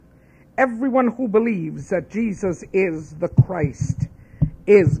Everyone who believes that Jesus is the Christ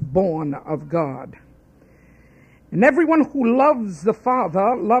is born of God. And everyone who loves the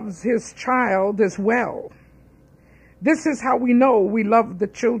Father loves his child as well. This is how we know we love the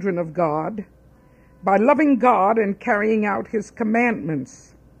children of God, by loving God and carrying out his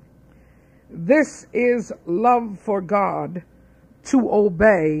commandments. This is love for God, to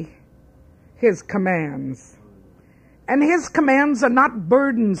obey his commands. And his commands are not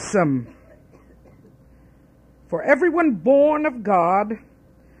burdensome. For everyone born of God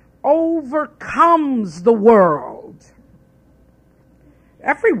overcomes the world.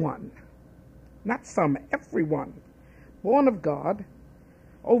 Everyone, not some, everyone born of God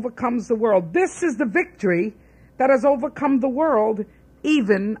overcomes the world. This is the victory that has overcome the world,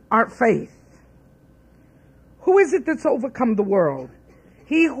 even our faith. Who is it that's overcome the world?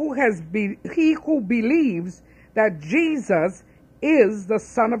 He who believes that Jesus is the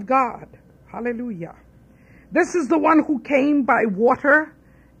Son of God. Hallelujah. This is the one who came by water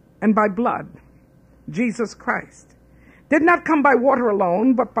and by blood. Jesus Christ did not come by water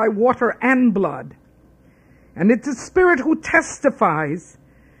alone, but by water and blood. And it's the Spirit who testifies,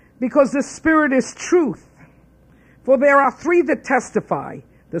 because the Spirit is truth. For there are three that testify: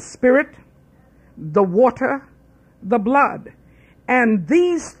 the Spirit, the water, the blood. And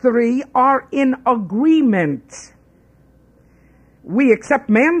these three are in agreement. We accept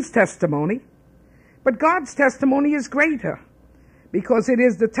man's testimony, but God's testimony is greater, because it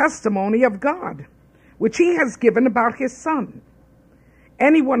is the testimony of God, which he has given about his Son.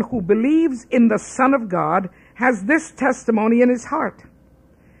 Anyone who believes in the Son of God has this testimony in his heart.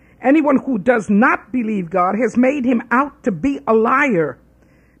 Anyone who does not believe God has made him out to be a liar,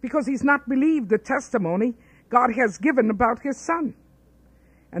 because he's not believed the testimony God has given about his Son.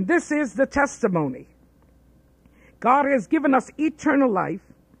 And this is the testimony. God has given us eternal life,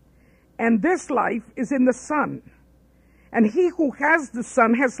 and this life is in the Son. And he who has the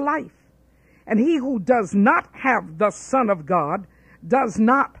Son has life. And he who does not have the Son of God does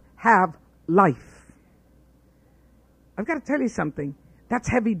not have life. I've got to tell you something. That's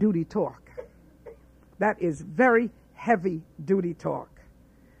heavy-duty talk. That is very heavy-duty talk.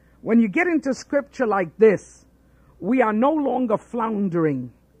 When you get into scripture like this, we are no longer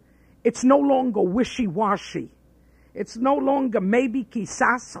floundering. It's no longer wishy-washy. It's no longer maybe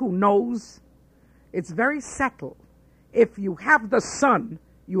quizás, who knows. It's very settled. If you have the Son,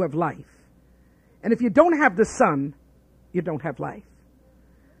 you have life. And if you don't have the Son, you don't have life.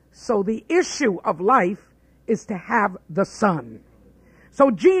 So the issue of life is to have the Son. So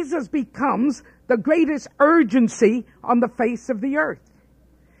Jesus becomes the greatest urgency on the face of the earth.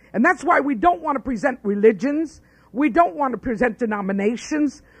 And that's why we don't want to present religions. We don't want to present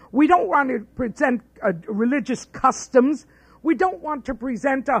denominations. We don't want to present religious customs. We don't want to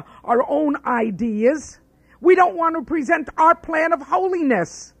present our own ideas. We don't want to present our plan of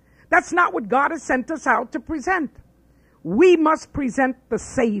holiness. That's not what God has sent us out to present. We must present the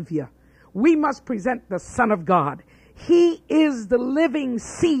Savior. We must present the Son of God. He is the living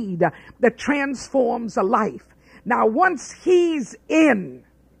seed that transforms a life. Now, once he's in,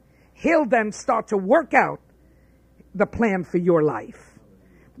 he'll then start to work out the plan for your life.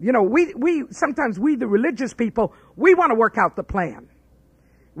 You know, we sometimes the religious people, we want to work out the plan.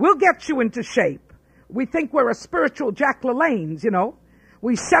 We'll get you into shape. We think we're a spiritual Jack LaLanne's, you know.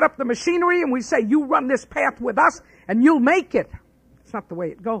 We set up the machinery and we say, you run this path with us and you'll make it. It's not the way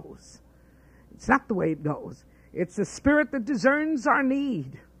it goes. It's not the way it goes. It's the Spirit that discerns our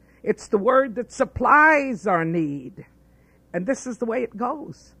need. It's the Word that supplies our need. And this is the way it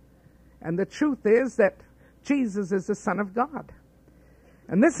goes. And the truth is that Jesus is the Son of God.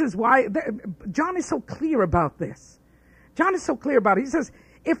 And this is why John is so clear about this. John is so clear about it. He says,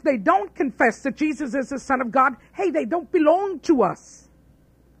 if they don't confess that Jesus is the Son of God, hey, they don't belong to us.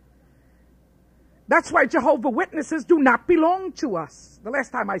 That's why Jehovah's Witnesses do not belong to us. The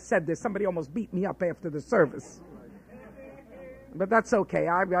last time I said this, somebody almost beat me up after the service. But that's okay.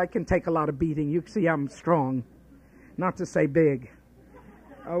 I can take a lot of beating. You see I'm strong. Not to say big.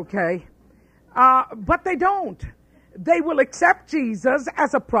 Okay? But they don't. They will accept Jesus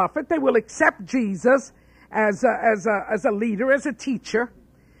as a prophet. They will accept Jesus as a leader, as a teacher.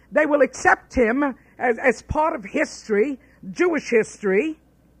 They will accept him as part of history, Jewish history.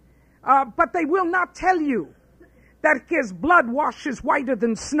 But they will not tell you that his blood washes whiter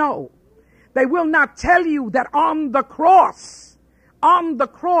than snow. They will not tell you that on the cross,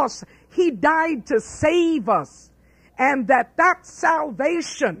 he died to save us, and that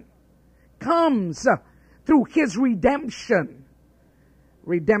salvation comes through his redemption.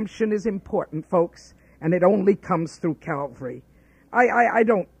 Redemption is important, folks, and it only comes through Calvary. I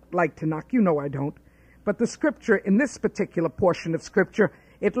don't like to knock. You know I don't. But the scripture, in this particular portion of scripture,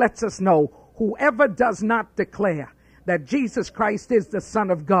 it lets us know whoever does not declare that Jesus Christ is the Son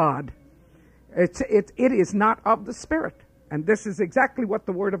of God, it is not of the Spirit. And this is exactly what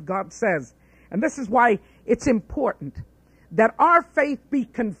the Word of God says. And this is why it's important that our faith be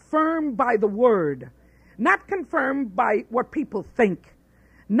confirmed by the Word, not confirmed by what people think,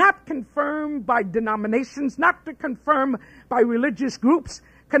 not confirmed by denominations, not to confirm by religious groups,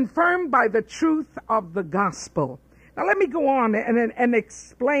 confirmed by the truth of the gospel. Now let me go on and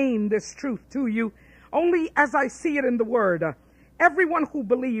explain this truth to you only as I see it in the Word. Everyone who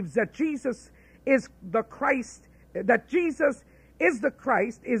believes that Jesus is the Christ, that Jesus is the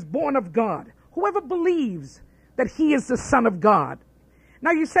Christ, is born of God. Whoever believes that he is the Son of God.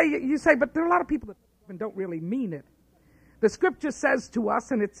 Now you say, but there are a lot of people that don't really mean it. The scripture says to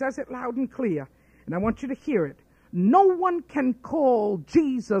us, and it says it loud and clear, and I want you to hear it. No one can call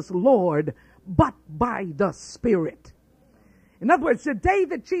Jesus Lord but by the Spirit. In other words, the day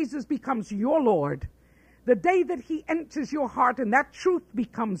that Jesus becomes your Lord, the day that he enters your heart and that truth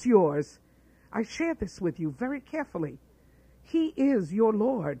becomes yours, I share this with you very carefully. He is your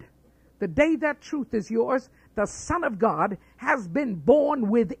Lord. The day that truth is yours, the Son of God has been born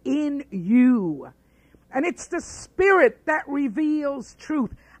within you. And it's the Spirit that reveals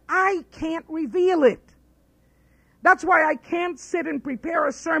truth. I can't reveal it. That's why I can't sit and prepare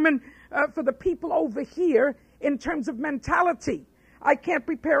a sermon for the people over here in terms of mentality. I can't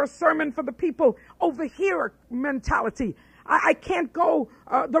prepare a sermon for the people over here mentality. I can't go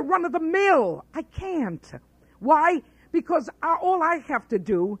the run of the mill. I can't. Why? Because all I have to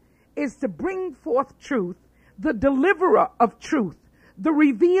do is to bring forth truth, the deliverer of truth, the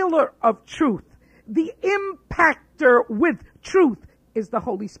revealer of truth, the impactor with truth is the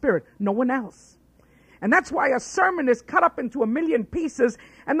Holy Spirit, no one else. And that's why a sermon is cut up into a million pieces,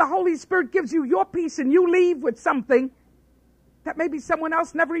 and the Holy Spirit gives you your piece, and you leave with something that maybe someone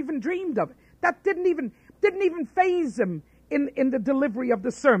else never even dreamed of. That didn't even faze them in the delivery of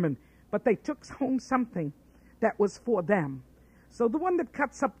the sermon. But they took home something that was for them. So the one that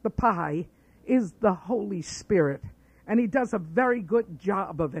cuts up the pie is the Holy Spirit. And he does a very good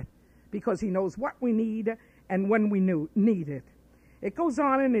job of it because he knows what we need and when we need it. It goes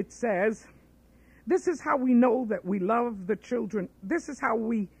on and it says, this is how we know that we love the children. This is how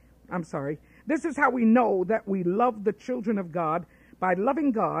we know that we love the children of God by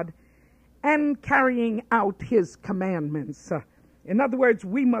loving God and carrying out his commandments. In other words,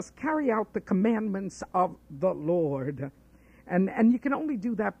 we must carry out the commandments of the Lord. And you can only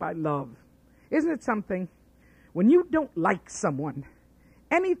do that by love. Isn't it something? When you don't like someone,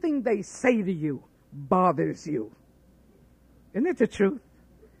 anything they say to you bothers you. Isn't it the truth?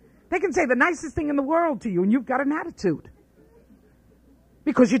 They can say the nicest thing in the world to you and you've got an attitude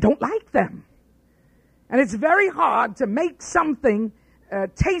because you don't like them. And it's very hard to make something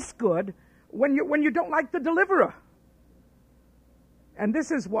taste good when you don't like the deliverer. And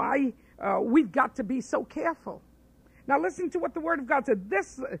this is why we've got to be so careful. Now listen to what the Word of God said.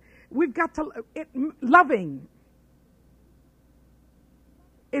 Loving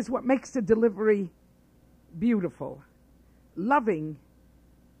is what makes the delivery beautiful. Loving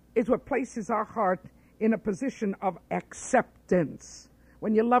is what places our heart in a position of acceptance.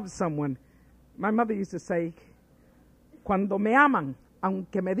 When you love someone, my mother used to say, cuando me aman,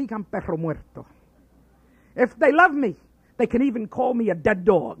 aunque me digan perro muerto. If they love me, they can even call me a dead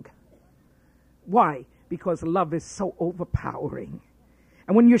dog. Why? Because love is so overpowering.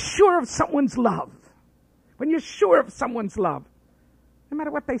 And when you're sure of someone's love, no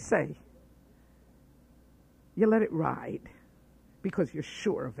matter what they say, you let it ride because you're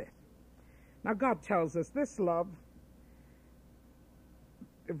sure of it. Now God tells us this love,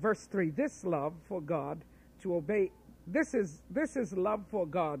 verse 3, this love for God to obey, this is love for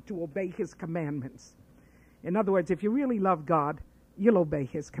God to obey his commandments. In other words, if you really love God, you'll obey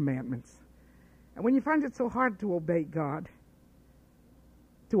his commandments. And when you find it so hard to obey God,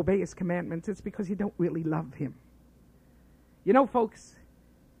 to obey his commandments, it's because you don't really love him. You know, folks,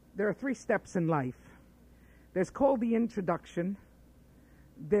 there are 3 steps in life. There's called the introduction,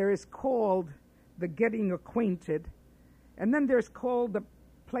 there is called the getting acquainted, and then there's called the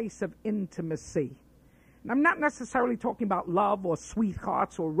place of intimacy. And I'm not necessarily talking about love or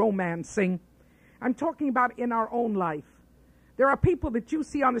sweethearts or romancing. I'm talking about in our own life. There are people that you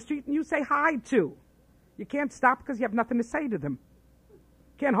see on the street and you say hi to. You can't stop because you have nothing to say to them.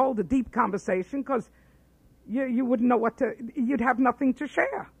 Can't hold a deep conversation because you wouldn't know you'd have nothing to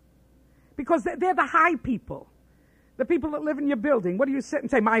share. Because they're the high people. The people that live in your building. What do you sit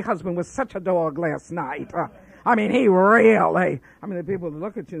and say, my husband was such a dog last night. I mean, he really, the people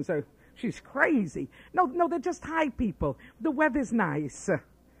look at you and say, she's crazy. No, they're just high people. The weather's nice.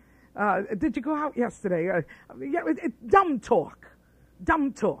 Did you go out yesterday? Dumb talk.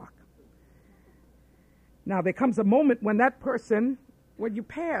 Dumb talk. Now, there comes a moment when that person, when you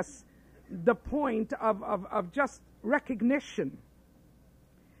pass the point of just recognition,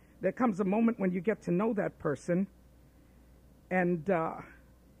 there comes a moment when you get to know that person, and the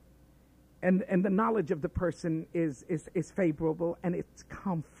knowledge of the person is favorable and it's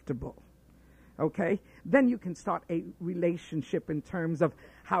comfortable. Okay? Then you can start a relationship in terms of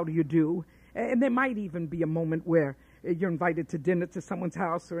how do you do. And there might even be a moment where you're invited to dinner to someone's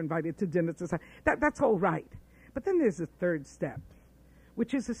house or invited to dinner to that's all right. But then there's a third step,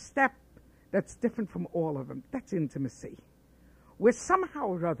 which is a step that's different from all of them. That's intimacy. Where somehow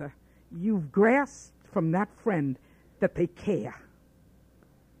or other you've grasped from that friend that they care.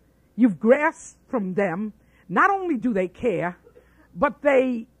 You've grasped from them, not only do they care, but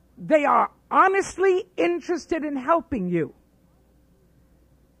they are honestly interested in helping you.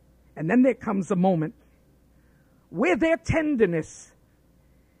 And then there comes a moment where their tenderness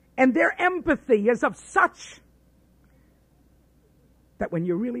and their empathy is of such that when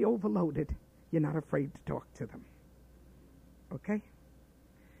you're really overloaded, you're not afraid to talk to them. Okay?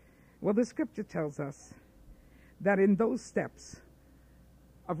 Well, the scripture tells us that in those steps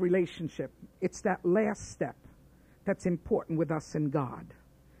of relationship, it's that last step that's important with us and God.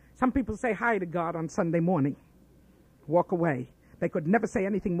 Some people say hi to God on Sunday morning, walk away. They could never say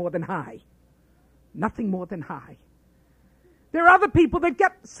anything more than hi. Nothing more than hi. There are other people that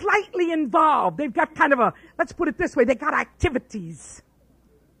get slightly involved. They've got kind of let's put it this way, they got activities.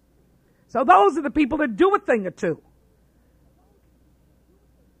 So those are the people that do a thing or two.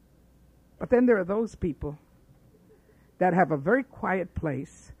 But then there are those people that have a very quiet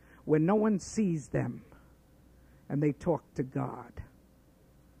place where no one sees them and they talk to God.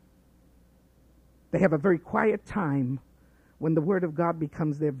 They have a very quiet time when the Word of God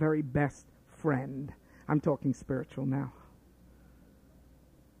becomes their very best friend. I'm talking spiritual now.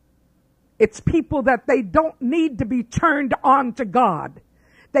 It's people that they don't need to be turned on to God.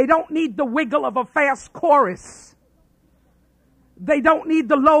 They don't need the wiggle of a fast chorus. They don't need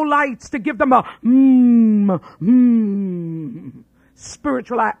the low lights to give them a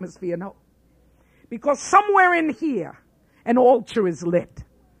spiritual atmosphere. No. Because somewhere in here, an altar is lit.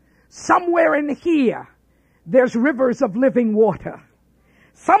 Somewhere in here, there's rivers of living water.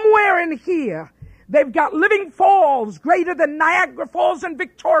 Somewhere in here, they've got living falls greater than Niagara Falls and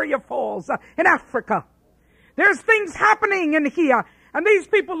Victoria Falls in Africa. There's things happening in here. And these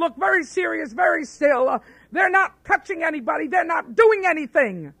people look very serious, very still. They're not touching anybody. They're not doing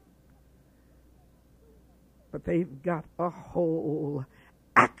anything. But they've got a whole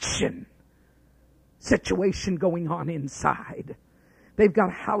action situation going on inside. They've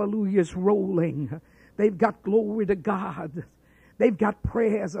got hallelujahs rolling. They've got glory to God. They've got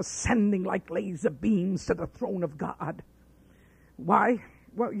prayers ascending like laser beams to the throne of God. Why?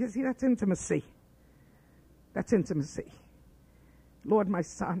 Well, you see, that's intimacy. That's intimacy. Lord, my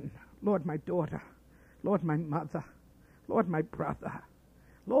son. Lord, my daughter. Lord, my mother. Lord, my brother.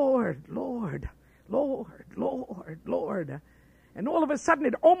 Lord, Lord, Lord, Lord, Lord. And all of a sudden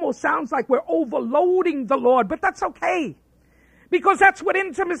it almost sounds like we're overloading the Lord, but that's okay. Because that's what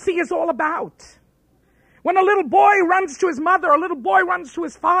intimacy is all about. When a little boy runs to his mother, a little boy runs to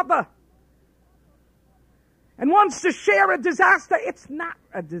his father and wants to share a disaster, it's not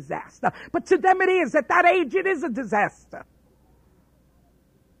a disaster. But to them it is. At that age, it is a disaster.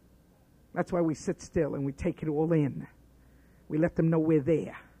 That's why we sit still and we take it all in. We let them know we're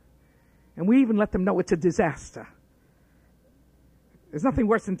there. And we even let them know it's a disaster. There's nothing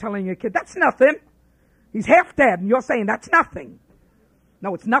worse than telling a kid, that's nothing. He's half dead, and you're saying that's nothing.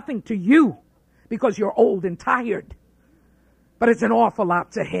 No, it's nothing to you because you're old and tired. But it's an awful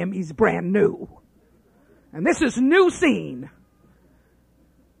lot to him. He's brand new. And this is new scene.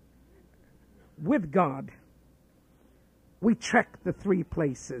 With God, we check the three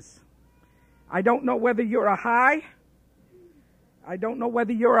places. I don't know whether you're a hi. I don't know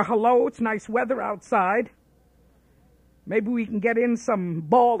whether you're a hello. It's nice weather outside. Maybe we can get in some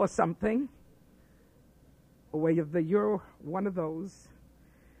ball or something. Or whether you're one of those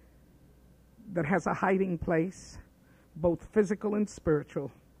that has a hiding place, both physical and spiritual,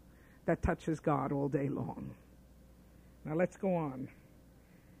 that touches God all day long. Now let's go on.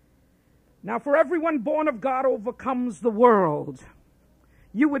 Now for everyone born of God overcomes the world.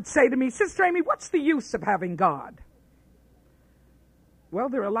 You would say to me, Sister Amy, what's the use of having God? Well,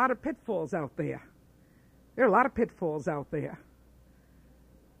 there are a lot of pitfalls out there. There are a lot of pitfalls out there.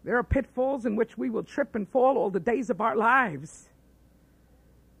 There are pitfalls in which we will trip and fall all the days of our lives.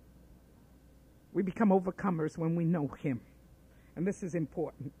 We become overcomers when we know him. And this is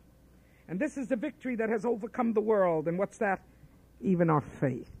important. And this is the victory that has overcome the world. And what's that? Even our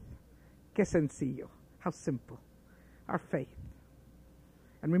faith. Que sencillo. How simple. Our faith.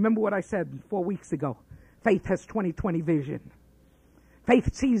 And remember what I said 4 weeks ago. Faith has 20/20 vision.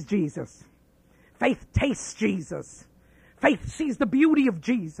 Faith sees Jesus. Faith tastes Jesus. Faith sees the beauty of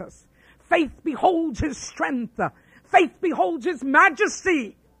Jesus. Faith beholds his strength. Faith beholds his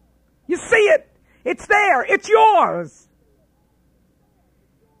majesty. You see it. It's there. It's yours.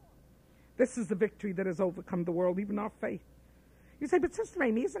 This is the victory that has overcome the world, even our faith. You say, but Sister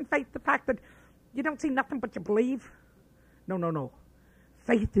Amy, isn't faith the fact that you don't see nothing but you believe? No.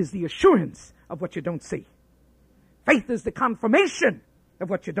 Faith is the assurance of what you don't see. Faith is the confirmation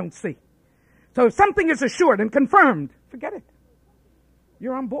of what you don't see. So if something is assured and confirmed, forget it.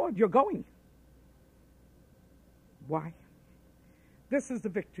 You're on board. You're going. Why? This is the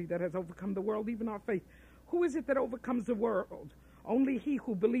victory that has overcome the world, even our faith. Who is it that overcomes the world? Only he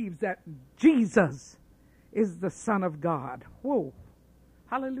who believes that Jesus is the Son of God. Whoa.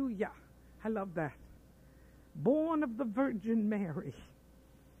 Hallelujah. I love that. Born of the Virgin Mary.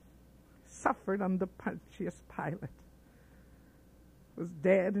 Suffered under Pontius Pilate. Was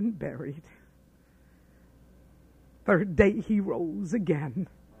dead and buried. Third day he rose again.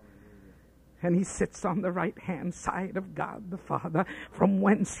 And he sits on the right-hand side of God the Father, from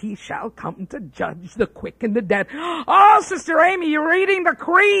whence he shall come to judge the quick and the dead. Oh, Sister Amy, you're reading the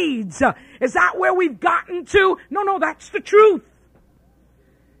creeds. Is that where we've gotten to? No, that's the truth.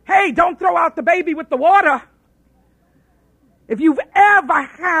 Hey, don't throw out the baby with the water. If you've ever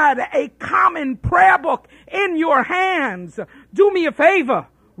had a common prayer book in your hands, do me a favor,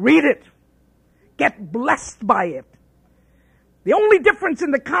 read it. Get blessed by it. The only difference in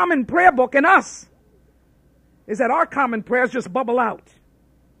the common prayer book and us is that our common prayers just bubble out.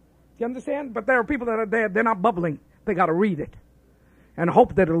 You understand? But there are people that are there, they're not bubbling. They got to read it and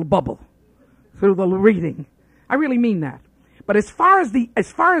hope that it'll bubble through the reading. I really mean that. But as far as the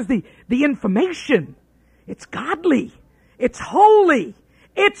information, it's godly. It's holy.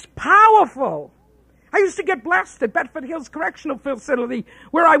 It's powerful. I used to get blessed at Bedford Hills Correctional Facility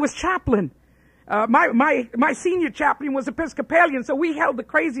where I was chaplain. My senior chaplain was Episcopalian, so we held the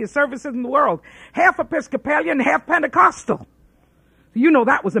craziest services in the world. Half Episcopalian, half Pentecostal. You know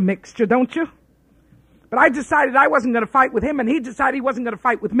that was a mixture, don't you? But I decided I wasn't going to fight with him, and he decided he wasn't going to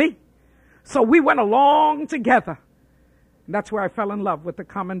fight with me. So we went along together. And that's where I fell in love with the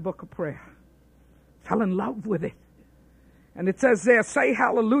Common Book of Prayer. Fell in love with it. And it says there, say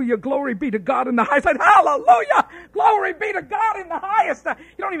hallelujah, glory be to God in the highest. I said, hallelujah, glory be to God in the highest. You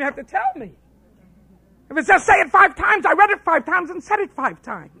don't even have to tell me. If it says say it 5 times, I read it 5 times and said it 5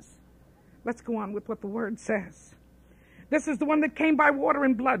 times. Let's go on with what the word says. This is the one that came by water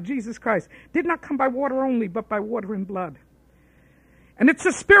and blood, Jesus Christ. Did not come by water only, but by water and blood. And it's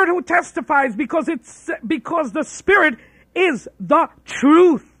the Spirit who testifies because the Spirit is the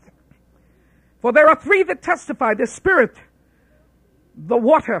truth. For there are 3 that testify, the Spirit, the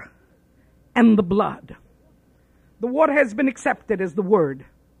water, and the blood. The water has been accepted as the word.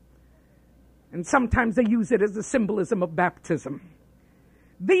 And sometimes they use it as a symbolism of baptism.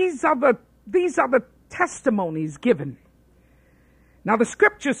 These are the testimonies given. Now the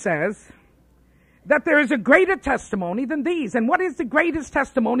scripture says that there is a greater testimony than these. And what is the greatest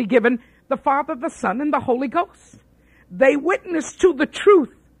testimony given? The Father, the Son, and the Holy Ghost. They witness to the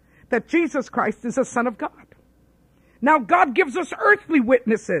truth that Jesus Christ is the Son of God. Now God gives us earthly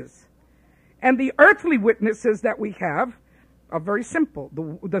witnesses. And the earthly witnesses that we have are very simple.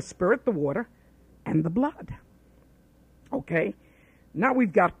 The Spirit, the water, and the blood. Okay? Now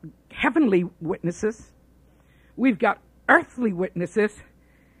we've got heavenly witnesses. We've got earthly witnesses.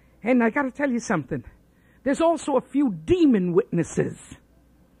 And I got to tell you something. There's also a few demon witnesses.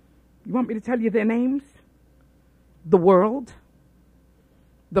 You want me to tell you their names? The world,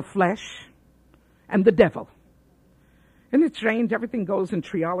 the flesh, and the devil. Isn't it strange? Everything goes in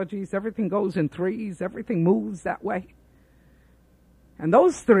triologies. Everything goes in threes. Everything moves that way. And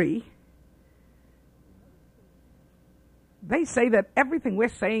those 3, they say that everything we're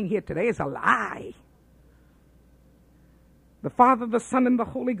saying here today is a lie. The Father, the Son, and the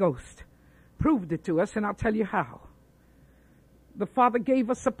Holy Ghost proved it to us, and I'll tell you how. The Father gave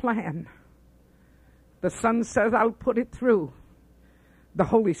us a plan. The Son says, I'll put it through. The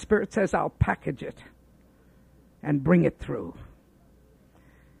Holy Spirit says, I'll package it and bring it through.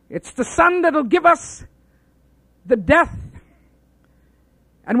 It's the Son that'll give us the death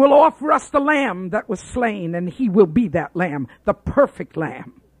and will offer us the lamb that was slain, and he will be that lamb, the perfect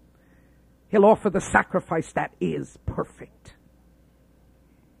lamb. He'll offer the sacrifice that is perfect.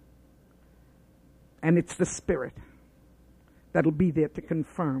 And it's the Spirit that'll be there to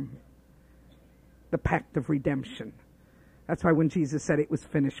confirm the pact of redemption. That's why when Jesus said it was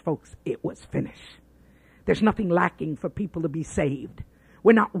finished, folks, it was finished. There's nothing lacking for people to be saved.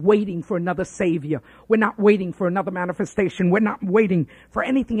 We're not waiting for another Savior. We're not waiting for another manifestation. We're not waiting for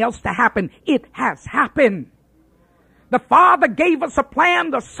anything else to happen. It has happened. The Father gave us a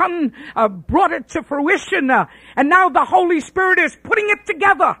plan. The Son brought it to fruition. And now the Holy Spirit is putting it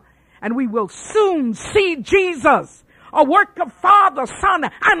together. And we will soon see Jesus, a work of Father, Son,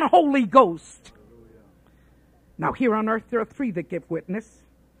 and Holy Ghost. Now here on earth there are three that give witness.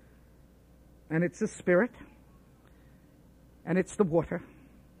 And it's the Spirit. And it's the water.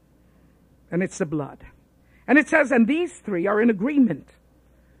 And it's the blood. And it says, and these three are in agreement.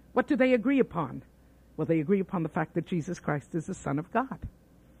 What do they agree upon? Well, they agree upon the fact that Jesus Christ is the Son of God.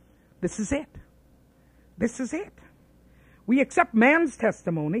 This is it. This is it. We accept man's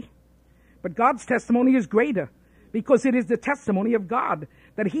testimony, but God's testimony is greater because it is the testimony of God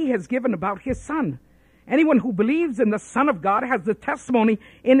that He has given about His Son. Anyone who believes in the Son of God has the testimony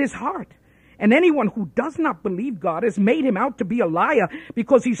in his heart. And anyone who does not believe God has made him out to be a liar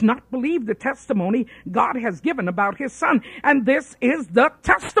because he's not believed the testimony God has given about His Son. And this is the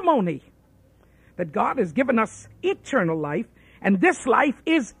testimony that God has given us eternal life, and this life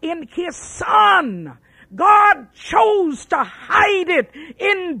is in His Son. God chose to hide it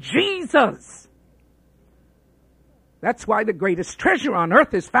in Jesus. That's why the greatest treasure on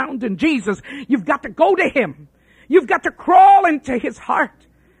earth is found in Jesus. You've got to go to Him. You've got to crawl into His heart.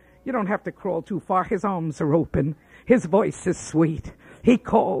 You don't have to crawl too far. His arms are open. His voice is sweet. He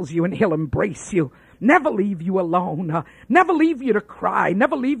calls you and He'll embrace you. Never leave you alone. Never leave you to cry.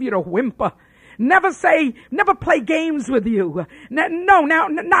 Never leave you to whimper. Never play games with you. No, now,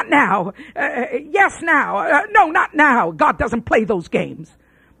 not now. Yes, now. No, not now. God doesn't play those games.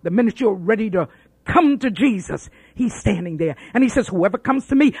 The minute you're ready to come to Jesus, He's standing there. And He says, whoever comes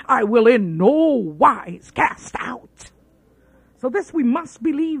to me, I will in no wise cast out. So this we must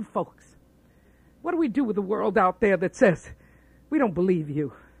believe, folks. What do we do with the world out there that says, we don't believe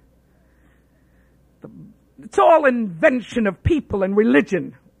you? It's all invention of people and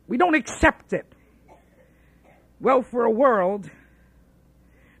religion. We don't accept it. Well, for a world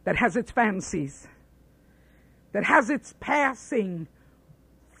that has its fancies, that has its passing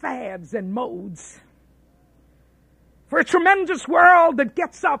fads and modes, for a tremendous world that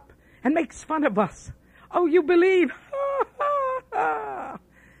gets up and makes fun of us. Oh, you believe? I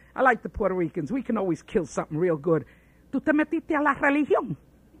like the Puerto Ricans. We can always kill something real good. ¿Tú te metiste a la religión?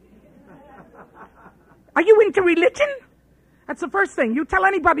 Are you into religion? That's the first thing. You tell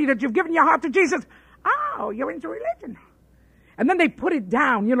anybody that you've given your heart to Jesus, oh, you're into religion. And then they put it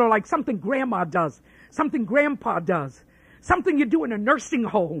down, like something grandma does, something grandpa does, something you do in a nursing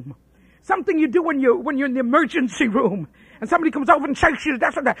home, something you do when you're in the emergency room, and somebody comes over and shakes you to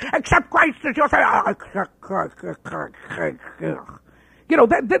death and accept Christ as your Savior.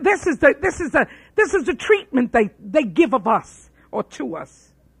 This is the treatment they give of us or to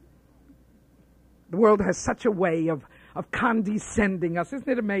us. The world has such a way of condescending us. Isn't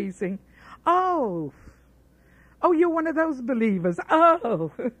it amazing? Oh, you're one of those believers.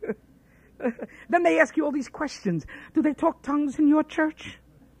 Oh. Then they ask you all these questions. Do they talk tongues in your church?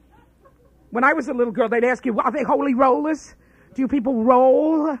 When I was a little girl, they'd ask you, are they holy rollers? Do you people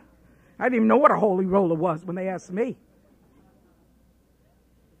roll? I didn't even know what a holy roller was when they asked me.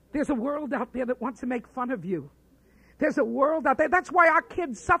 There's a world out there that wants to make fun of you. There's a world out there. That's why our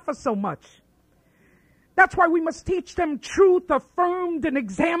kids suffer so much. That's why we must teach them truth affirmed in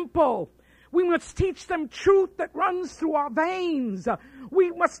example. We must teach them truth that runs through our veins.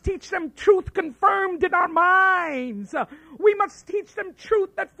 We must teach them truth confirmed in our minds. We must teach them truth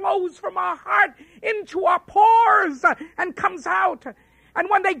that flows from our heart into our pores and comes out. And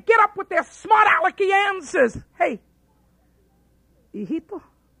when they get up with their smart alecky answers, hey, hijito,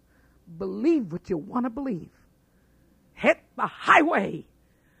 believe what you want to believe. Hit the highway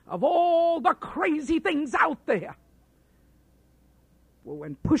of all the crazy things out there. Well,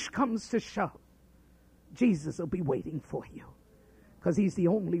 when push comes to shove, Jesus will be waiting for you because He's the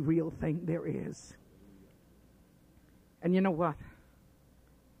only real thing there is. And you know what?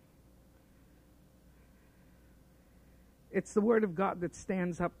 It's the Word of God that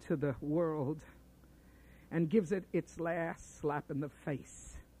stands up to the world and gives it its last slap in the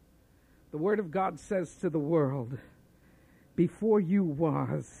face. The Word of God says to the world, before you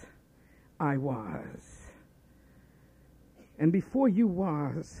was, I was. And before you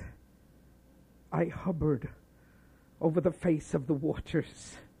was, I hovered over the face of the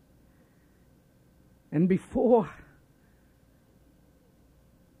waters. And before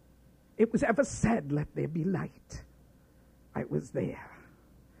it was ever said, let there be light, I was there.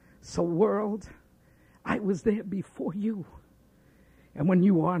 So world, I was there before you. And when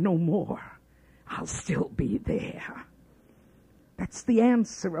you are no more, I'll still be there. That's the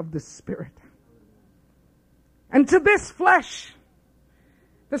answer of the Spirit. And to this flesh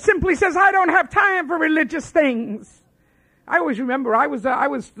that simply says, I don't have time for religious things. I always remember I was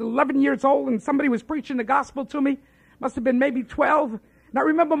 11 years old and somebody was preaching the gospel to me. Must have been maybe 12. And I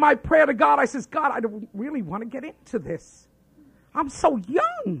remember my prayer to God. I says, God, I don't really want to get into this. I'm so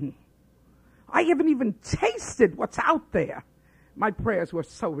young. I haven't even tasted what's out there. My prayers were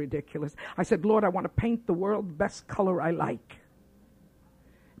so ridiculous. I said, Lord, I want to paint the world the best color I like.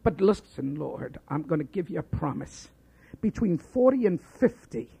 But listen, Lord, I'm going to give you a promise. Between 40 and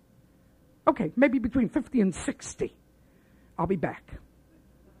 50, okay, maybe between 50 and 60, I'll be back.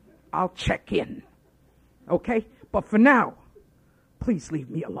 I'll check in. Okay? But for now, please leave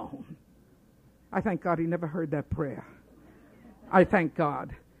me alone. I thank God he never heard that prayer. I thank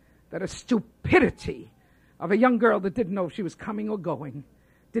God that a stupidity of a young girl that didn't know if she was coming or going,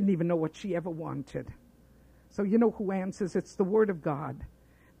 didn't even know what she ever wanted. So you know who answers? It's the Word of God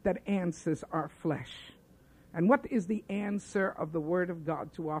that answers our flesh. And what is the answer of the Word of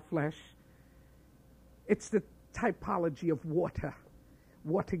God to our flesh? It's the typology of water.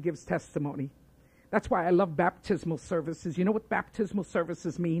 Water gives testimony. That's why I love baptismal services. You know what baptismal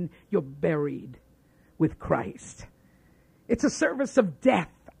services mean? You're buried with Christ. It's a service of death.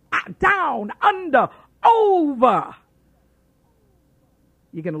 Down, under, over.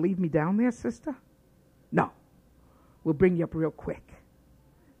 You going to leave me down there, sister? No. We'll bring you up real quick.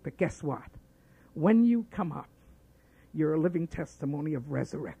 But guess what? When you come up, you're a living testimony of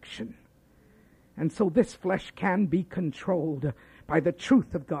resurrection. And so this flesh can be controlled by the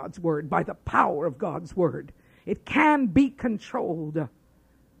truth of God's word, by the power of God's word. It can be controlled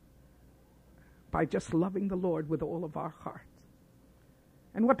by just loving the Lord with all of our heart.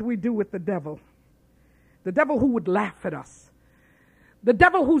 And what do we do with the devil? The devil who would laugh at us. The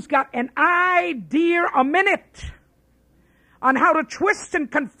devil who's got an idea a minute on how to twist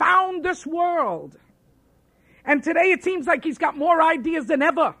and confound this world. And today it seems like he's got more ideas than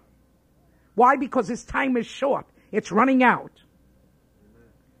ever. Why? Because his time is short. It's running out.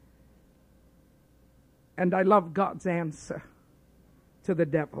 And I love God's answer to the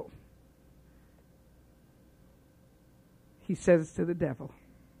devil. He says to the devil,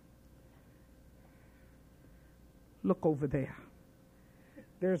 look over there.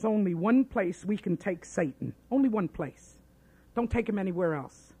 There's only one place we can take Satan. Only one place. Don't take him anywhere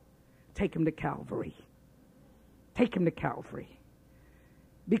else. Take him to Calvary. Take him to Calvary.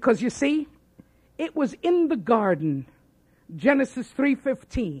 Because you see, it was in the garden, Genesis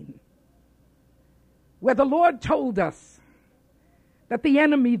 3:15, where the Lord told us that the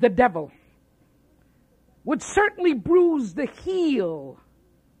enemy, the devil, would certainly bruise the heel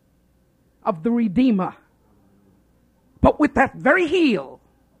of the Redeemer. But with that very heel,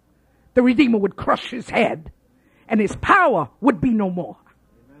 the Redeemer would crush his head and his power would be no more.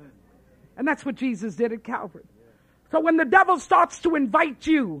 Amen. And that's what Jesus did at Calvary. So when the devil starts to invite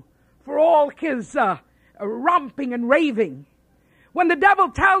you for all his romping and raving, when the devil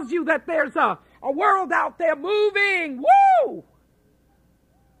tells you that there's a world out there moving, woo!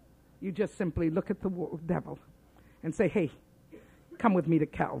 You just simply look at the devil and say, hey, come with me to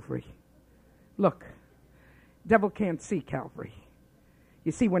Calvary. Look, devil can't see Calvary.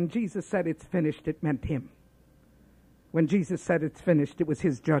 You see, when Jesus said it's finished, it meant him. When Jesus said it's finished, it was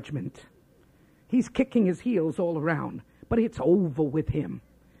his judgment. He's kicking his heels all around, but it's over with him.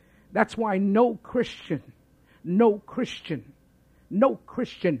 That's why no Christian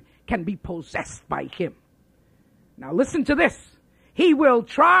can be possessed by him. Now listen to this. He will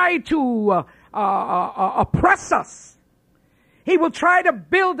try to oppress us. He will try to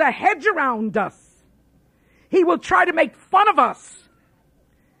build a hedge around us. He will try to make fun of us.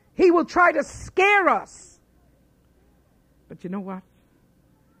 He will try to scare us. But you know what?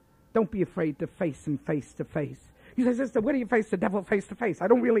 Don't be afraid to face him face to face. You say, sister, where do you face the devil face to face? I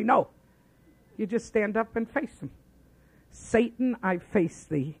don't really know. You just stand up and face him. Satan, I face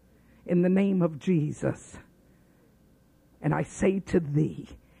thee in the name of Jesus. And I say to thee,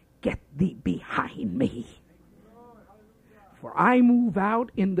 get thee behind me. For I move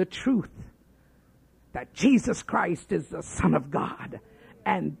out in the truth that Jesus Christ is the Son of God.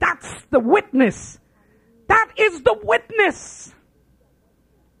 And that's the witness. That is the witness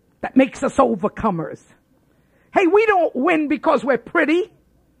that makes us overcomers. Hey, we don't win because we're pretty.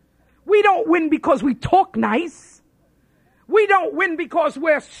 We don't win because we talk nice. We don't win because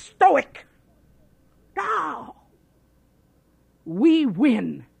we're stoic. No. We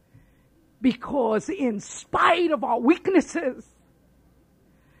win because in spite of our weaknesses,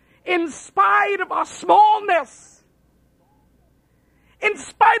 in spite of our smallness, in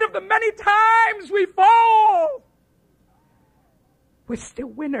spite of the many times we fall, we're still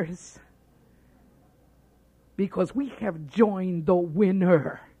winners because we have joined the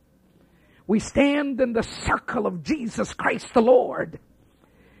winner. We stand in the circle of Jesus Christ the Lord,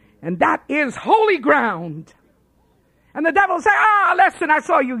 and that is holy ground. And the devil say, listen, I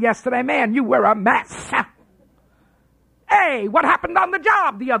saw you yesterday. Man, you were a mess. Hey, what happened on the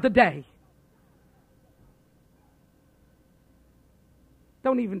job the other day?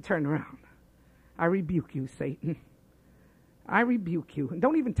 Don't even turn around. I rebuke you, Satan. I rebuke you. And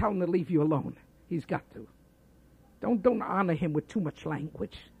don't even tell him to leave you alone. He's got to. Don't honor him with too much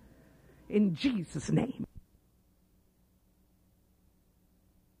language. In Jesus' name.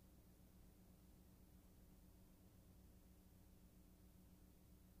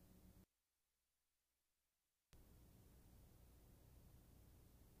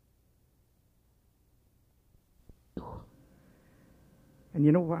 And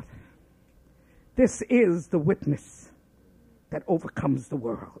you know what? This is the witness that overcomes the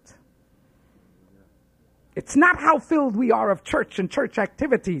world. It's not how filled we are of church and church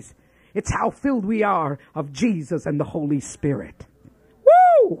activities. It's how filled we are of Jesus and the Holy Spirit.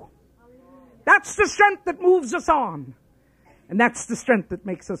 Woo! That's the strength that moves us on. And that's the strength that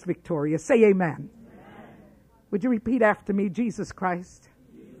makes us victorious. Say amen. Would you repeat after me? Jesus Christ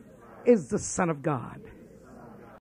is the Son of God.